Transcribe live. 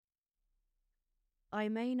I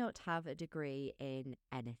may not have a degree in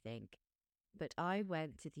anything, but I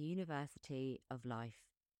went to the University of Life.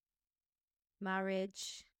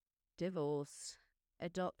 Marriage, divorce,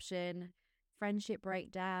 adoption, friendship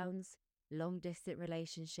breakdowns, long distance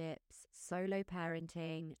relationships, solo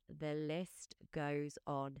parenting, the list goes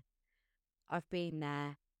on. I've been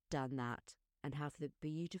there, done that, and have the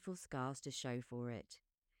beautiful scars to show for it.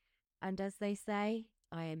 And as they say,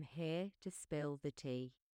 I am here to spill the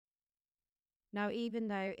tea. Now, even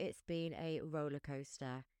though it's been a roller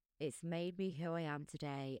coaster, it's made me who I am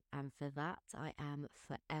today, and for that I am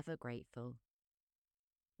forever grateful.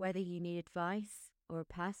 Whether you need advice or a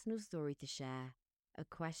personal story to share, a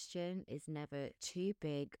question is never too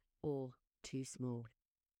big or too small.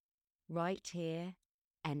 Right here,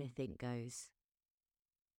 anything goes.